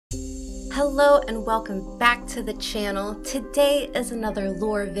Hello and welcome back to the channel. Today is another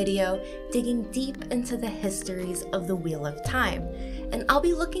lore video digging deep into the histories of the Wheel of Time, and I'll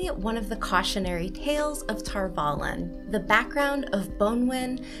be looking at one of the cautionary tales of Tar Valon, the background of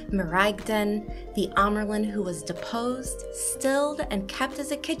Bonwhin Meraighdin, the Amyrlin who was deposed, stilled, and kept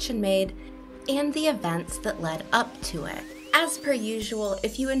as a kitchen maid, and the events that led up to it. As per usual,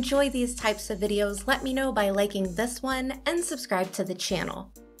 if you enjoy these types of videos, let me know by liking this one and subscribe to the channel.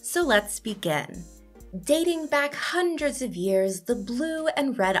 So let's begin. Dating back hundreds of years, the Blue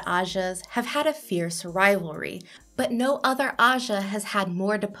and Red Ajahs have had a fierce rivalry, but no other Ajah has had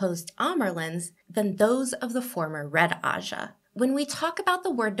more deposed Amyrlins than those of the former Red Ajah. When we talk about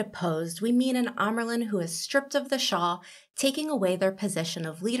the word deposed, we mean an Amyrlin who is stripped of the shawl, taking away their position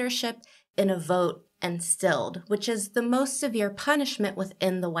of leadership in a vote and stilled, which is the most severe punishment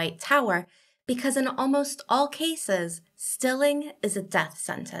within the White Tower, because in almost all cases, stilling is a death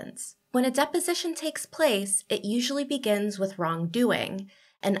sentence. When a deposition takes place, it usually begins with wrongdoing.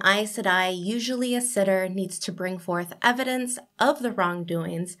 An Aes Sedai, usually a sitter, needs to bring forth evidence of the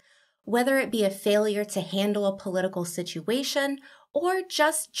wrongdoings, whether it be a failure to handle a political situation or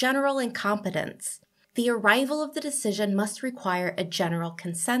just general incompetence. The arrival of the decision must require a general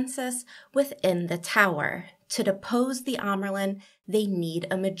consensus within the tower. To depose the Amyrlin, they need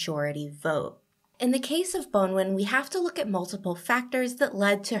a majority vote. In the case of Bonwhin, we have to look at multiple factors that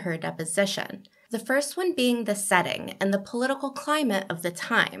led to her deposition. The first one being the setting and the political climate of the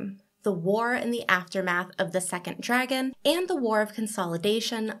time, the war and the aftermath of the Second Dragon, and the War of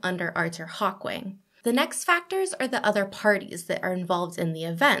Consolidation under Artur Hawkwing. The next factors are the other parties that are involved in the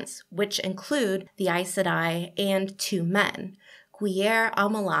events, which include the Aes Sedai and two men, Guaire,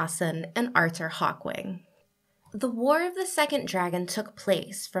 Amalasan, and Artur Hawkwing. The War of the Second Dragon took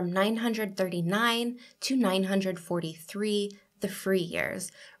place from 939 to 943, the Free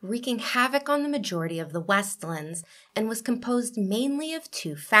Years, wreaking havoc on the majority of the Westlands, and was composed mainly of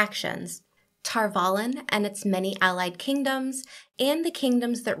two factions, Tar Valon and its many allied kingdoms, and the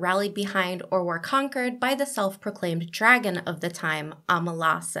kingdoms that rallied behind or were conquered by the self-proclaimed dragon of the time,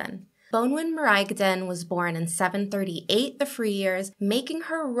 Amalasan. Bonwhin Meraighdin was born in 738, the Free Years, making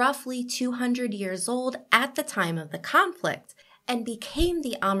her roughly 200 years old at the time of the conflict, and became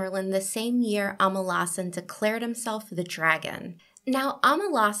the Amyrlin the same year Amalasan declared himself the dragon. Now,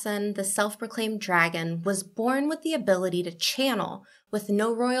 Amalasan, the self-proclaimed dragon, was born with the ability to channel, with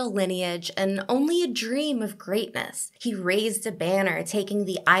no royal lineage and only a dream of greatness. He raised a banner taking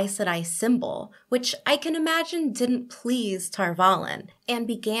the Aes Sedai symbol, which I can imagine didn't please Tar Valon, and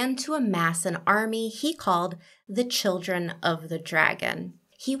began to amass an army he called the Children of the Dragon.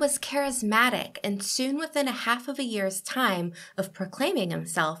 He was charismatic, and soon within a half of a year's time of proclaiming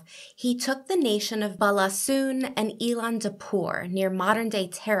himself, he took the nation of Balasun and Elan Dapur near modern-day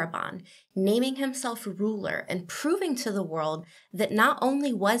Terabon, naming himself ruler and proving to the world that not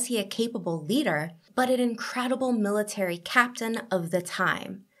only was he a capable leader, but an incredible military captain of the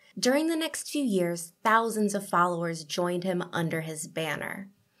time. During the next few years, thousands of followers joined him under his banner.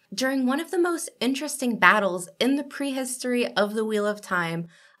 During one of the most interesting battles in the prehistory of the Wheel of Time,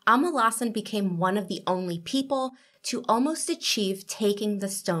 Amalasan became one of the only people to almost achieve taking the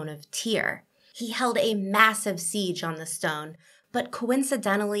Stone of Tyr. He held a massive siege on the stone, but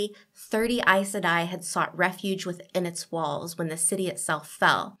coincidentally, 30 Aes Sedai had sought refuge within its walls when the city itself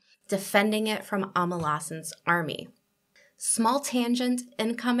fell, defending it from Amalasan's army. Small tangent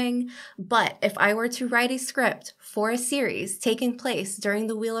incoming, but if I were to write a script for a series taking place during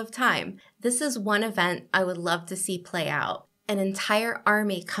the Wheel of Time, this is one event I would love to see play out. An entire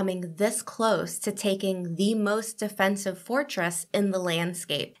army coming this close to taking the most defensive fortress in the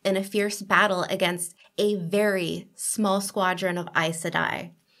landscape in a fierce battle against a very small squadron of Aes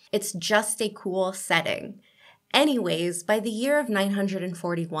Sedai. It's just a cool setting. Anyways, by the year of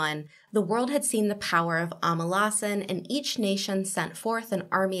 941, the world had seen the power of Amalasan, and each nation sent forth an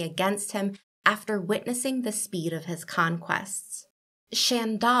army against him after witnessing the speed of his conquests.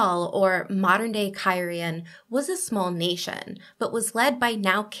 Shandal, or modern-day Cairhien, was a small nation, but was led by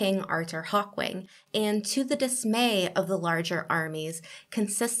now King Artur Hawkwing, and to the dismay of the larger armies,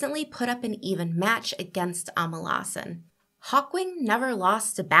 consistently put up an even match against Amalasan. Hawkwing never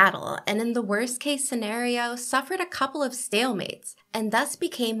lost a battle, and in the worst-case scenario, suffered a couple of stalemates, and thus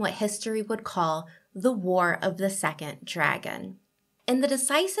became what history would call the War of the Second Dragon. In the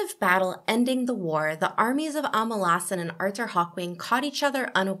decisive battle ending the war, the armies of Amalasan and Artur Hawkwing caught each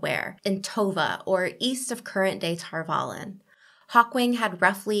other unaware in Tova, or east of current-day Tar Valon. Hawkwing had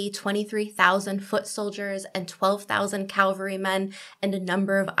roughly 23,000 foot soldiers and 12,000 cavalrymen and a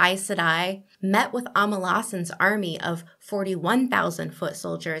number of Aes Sedai, met with Amalasan's army of 41,000 foot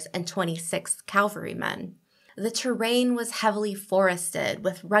soldiers and 26 cavalrymen. The terrain was heavily forested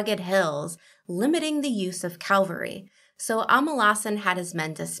with rugged hills, limiting the use of cavalry, so Amalasan had his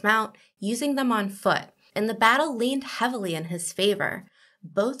men dismount, using them on foot, and the battle leaned heavily in his favor.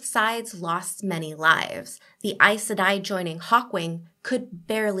 Both sides lost many lives. The Aes Sedai joining Hawkwing could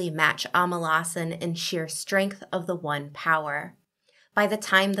barely match Amalasan in sheer strength of the one power. By the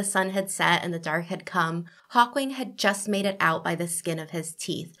time the sun had set and the dark had come, Hawkwing had just made it out by the skin of his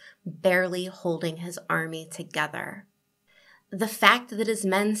teeth, barely holding his army together. The fact that his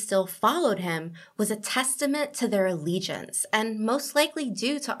men still followed him was a testament to their allegiance, and most likely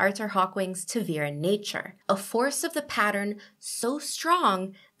due to Artur Hawkwing's Ta'veren nature, a force of the pattern so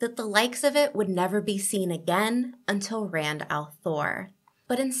strong that the likes of it would never be seen again until Rand al'Thor.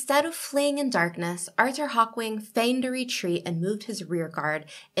 But instead of fleeing in darkness, Artur Hawkwing feigned a retreat and moved his rearguard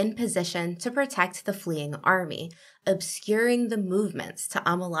in position to protect the fleeing army, obscuring the movements to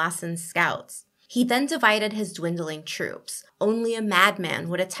Amalasan's scouts. He then divided his dwindling troops. Only a madman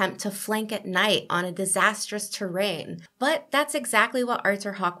would attempt to flank at night on a disastrous terrain, but that's exactly what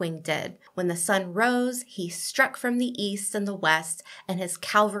Artur Hawkwing did. When the sun rose, he struck from the east and the west, and his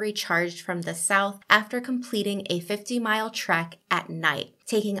cavalry charged from the south after completing a 50-mile trek at night,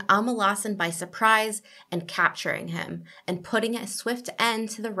 taking Amalasan by surprise and capturing him, and putting a swift end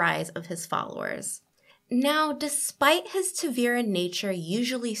to the rise of his followers. Now, despite his Ta'veren nature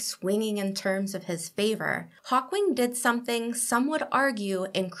usually swinging in terms of his favor, Hawkwing did something some would argue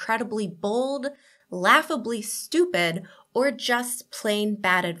incredibly bold, laughably stupid, or just plain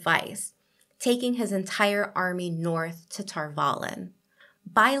bad advice, taking his entire army north to Tar Valon.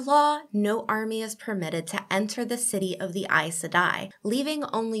 By law, no army is permitted to enter the city of the Aes Sedai, leaving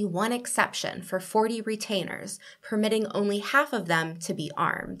only one exception for 40 retainers, permitting only half of them to be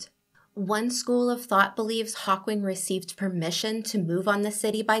armed. One school of thought believes Hawkwing received permission to move on the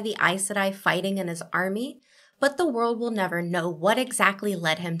city by the Aes Sedai fighting in his army, but the world will never know what exactly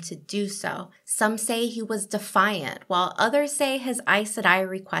led him to do so. Some say he was defiant, while others say his Aes Sedai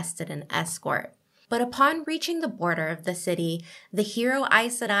requested an escort. But upon reaching the border of the city, the hero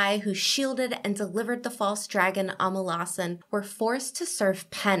Aes Sedai who shielded and delivered the false dragon Amalasan were forced to serve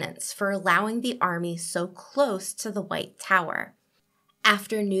penance for allowing the army so close to the White Tower.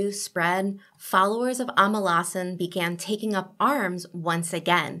 After news spread, followers of Amalasan began taking up arms once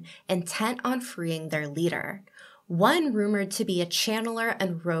again, intent on freeing their leader. One rumored to be a channeler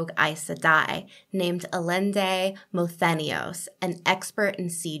and rogue Aes Sedai named Elendil Mothenios, an expert in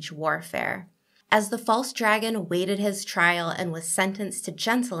siege warfare. As the false dragon awaited his trial and was sentenced to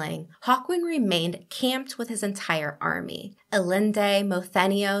gentling, Hawkwing remained camped with his entire army. Elendil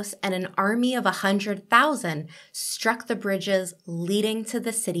Mothenios and an army of 100,000 struck the bridges leading to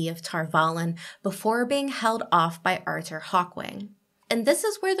the city of Tar Valon before being held off by Artur Hawkwing. And this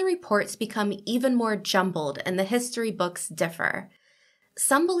is where the reports become even more jumbled and the history books differ.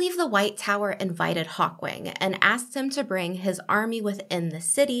 Some believe the White Tower invited Hawkwing and asked him to bring his army within the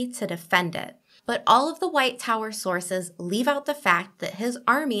city to defend it. But all of the White Tower sources leave out the fact that his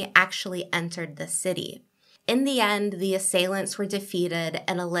army actually entered the city. In the end, the assailants were defeated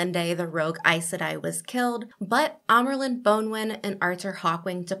and Elendil, the rogue Aes Sedai, was killed, but Amyrlin, Bonwhin, and Artur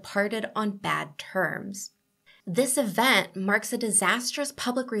Hawkwing departed on bad terms. This event marks a disastrous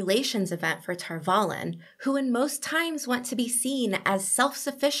public relations event for Tar Valon, who in most times want to be seen as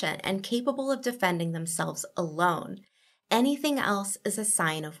self-sufficient and capable of defending themselves alone. Anything else is a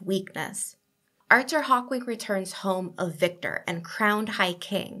sign of weakness. Artur Hawkwing returns home a victor and crowned High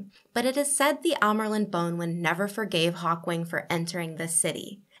King, but it is said the Amyrlin Bonwhin never forgave Hawkwing for entering the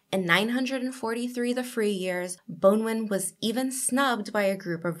city. In 943, the Free Years, Bonwhin was even snubbed by a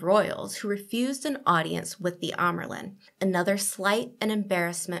group of royals who refused an audience with the Amyrlin, another slight and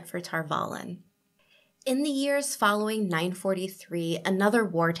embarrassment for Tar Valon. In the years following 943, another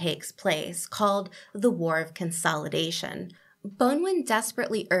war takes place called the War of Consolidation. Bonwhin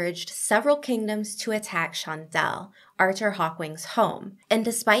desperately urged several kingdoms to attack Chandel, Artur Hawkwing's home, and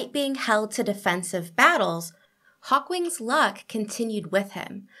despite being held to defensive battles, Hawkwing's luck continued with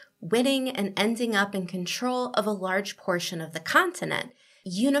him, winning and ending up in control of a large portion of the continent,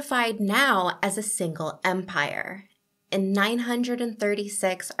 unified now as a single empire. In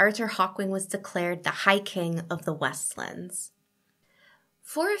 936, Artur Hawkwing was declared the High King of the Westlands.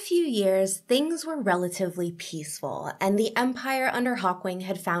 For a few years, things were relatively peaceful, and the empire under Hawkwing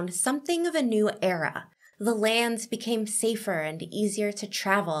had found something of a new era. The lands became safer and easier to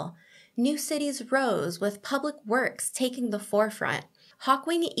travel. New cities rose, with public works taking the forefront.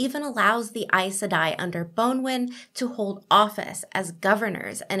 Hawkwing even allows the Aes Sedai under Bonwhin to hold office as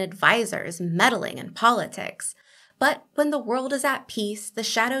governors and advisors meddling in politics. But when the world is at peace, the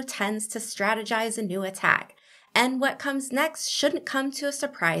Shadow tends to strategize a new attack, and what comes next shouldn't come to a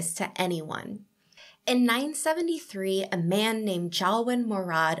surprise to anyone. In 973, a man named Bonwhin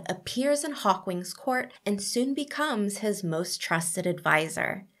Meraighdin appears in Hawkwing's court and soon becomes his most trusted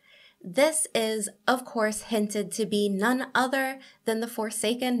advisor. This is, of course, hinted to be none other than the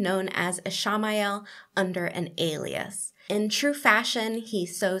Forsaken known as Ishamael under an alias. In true fashion, he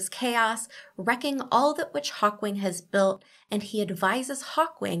sows chaos, wrecking all that which Hawkwing has built, and he advises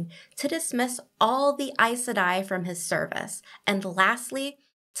Hawkwing to dismiss all the Aes Sedai from his service, and lastly,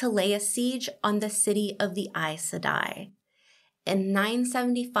 to lay a siege on the city of the Aes Sedai. In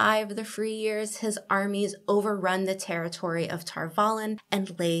 975, the Free Years, his armies overrun the territory of Valon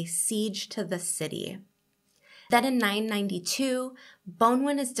and lay siege to the city. Then in 992,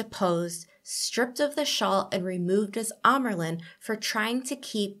 Bonwhin is deposed, stripped of the shawl, and removed as Amyrlin for trying to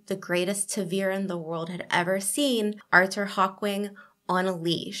keep the greatest ta'veren the world had ever seen, Artur Hawkwing, on a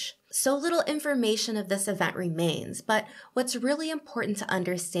leash. So little information of this event remains, but what's really important to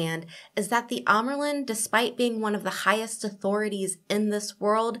understand is that the Amyrlin, despite being one of the highest authorities in this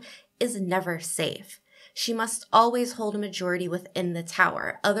world, is never safe. She must always hold a majority within the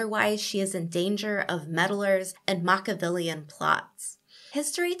tower, otherwise she is in danger of meddlers and Machiavellian plots.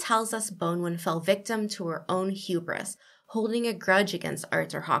 History tells us Bonwhin fell victim to her own hubris, holding a grudge against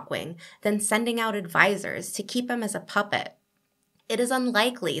Artur Hawkwing, then sending out advisors to keep him as a puppet. It is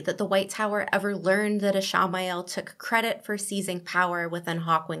unlikely that the White Tower ever learned that Ishamael took credit for seizing power within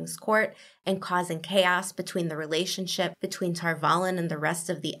Hawkwing's court and causing chaos between the relationship between Tar Valon and the rest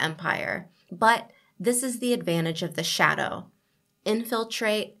of the Empire. But this is the advantage of the Shadow.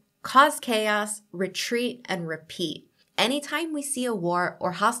 Infiltrate, cause chaos, retreat, and repeat. Anytime we see a war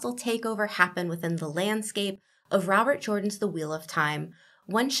or hostile takeover happen within the landscape of Robert Jordan's The Wheel of Time,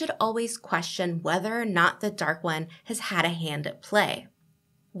 one should always question whether or not the Dark One has had a hand at play.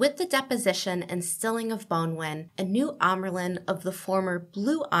 With the deposition and stilling of Bonwhin, a new Amyrlin of the former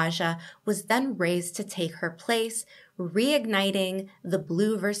Blue Ajah was then raised to take her place, reigniting the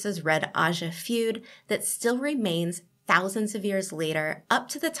Blue versus Red Ajah feud that still remains thousands of years later up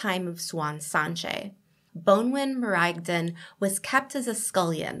to the time of Siuan Sanche. Bonwhin Meraighdin was kept as a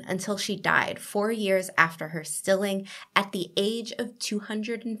scullion until she died 4 years after her stilling at the age of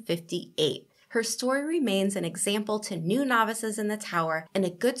 258. Her story remains an example to new novices in the tower and a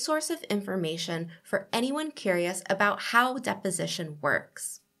good source of information for anyone curious about how deposition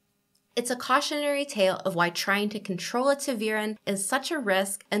works. It's a cautionary tale of why trying to control a ta'veren is such a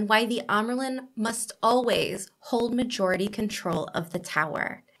risk and why the Amyrlin must always hold majority control of the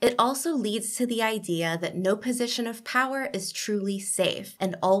tower. It also leads to the idea that no position of power is truly safe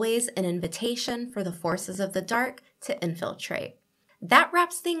and always an invitation for the forces of the dark to infiltrate. That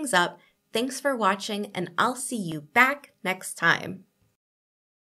wraps things up. Thanks for watching, and I'll see you back next time.